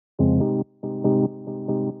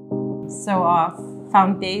So our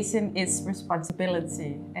foundation is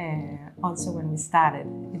responsibility, also when we started.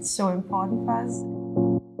 It's so important for us.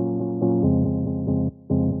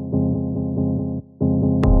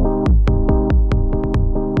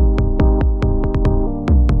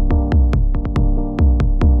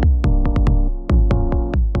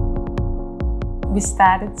 We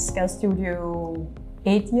started Scale Studio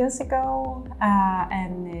 8 years ago,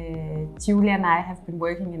 and Julia and I have been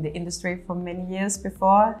working in the industry for many years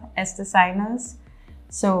before as designers.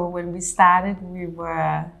 So when we started, we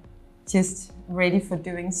were just ready for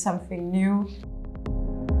doing something new.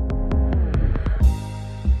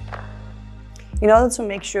 In order to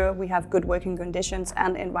make sure we have good working conditions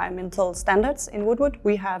and environmental standards in Woodward,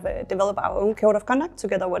 we have developed our own code of conduct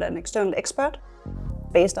together with an external expert,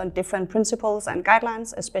 based on different principles and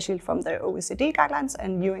guidelines, especially from the OECD guidelines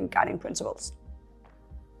and UN guiding principles.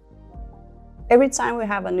 Every time we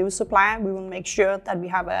have a new supplier, we will make sure that we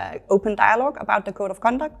have an open dialogue about the code of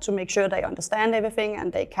conduct to make sure they understand everything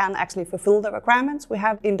and they can actually fulfill the requirements we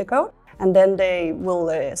have in the code. And then they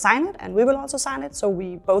will sign it, and we will also sign it. So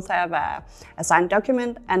we both have a signed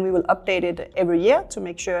document, and we will update it every year to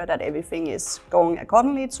make sure that everything is going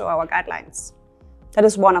accordingly to our guidelines. That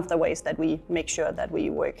is one of the ways that we make sure that we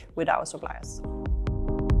work with our suppliers.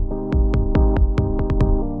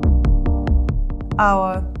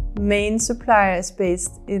 Our main supplier is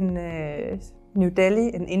based in New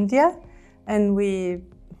Delhi in India, and we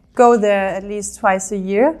go there at least twice a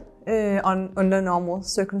year under normal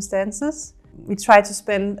circumstances. We try to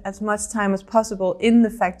spend as much time as possible in the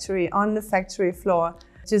factory, on the factory floor,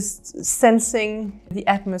 just sensing the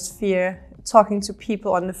atmosphere, talking to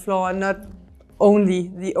people on the floor, not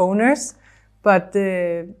only the owners, but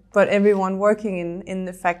everyone working in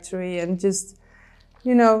the factory, and just,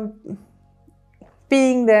 you know,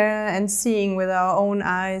 being there and seeing with our own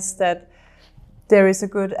eyes that there is a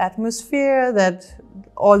good atmosphere, that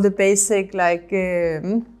all the basic, like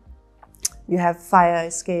you have fire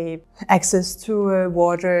escape, access to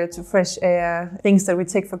water, to fresh air, things that we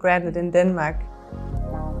take for granted in Denmark.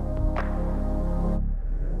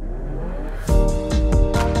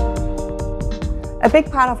 A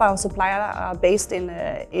big part of our suppliers are based in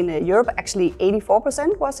Europe. Actually,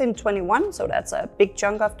 84% was in 21, so that's a big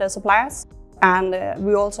chunk of the suppliers. And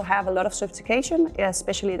we also have a lot of certification,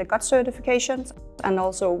 especially the GOT certifications. And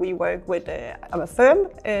also we work with a firm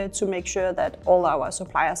to make sure that all our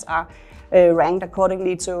suppliers are ranked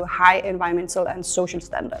accordingly to high environmental and social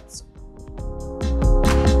standards.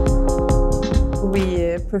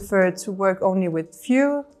 We prefer to work only with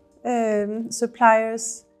few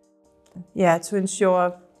suppliers. Yeah, to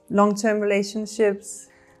ensure long-term relationships.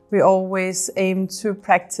 We always aim to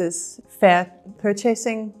practice fair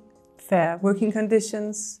purchasing, fair working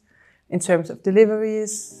conditions in terms of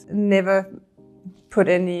deliveries, never put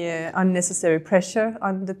any unnecessary pressure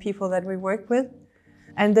on the people that we work with.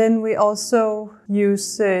 And then we also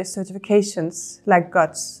use certifications like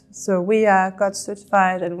GOTS. So we are GOTS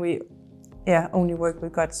certified, and we only work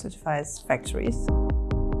with GOTS certified factories.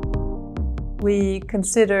 We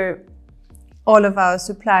consider all of our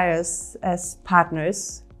suppliers as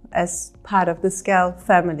partners, as part of the Scale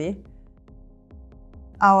family.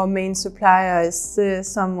 Our main supplier is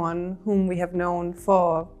someone whom we have known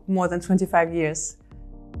for more than 25 years.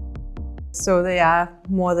 So they are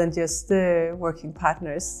more than just working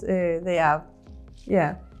partners. They are,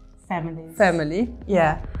 Family. Family,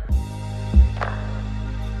 yeah.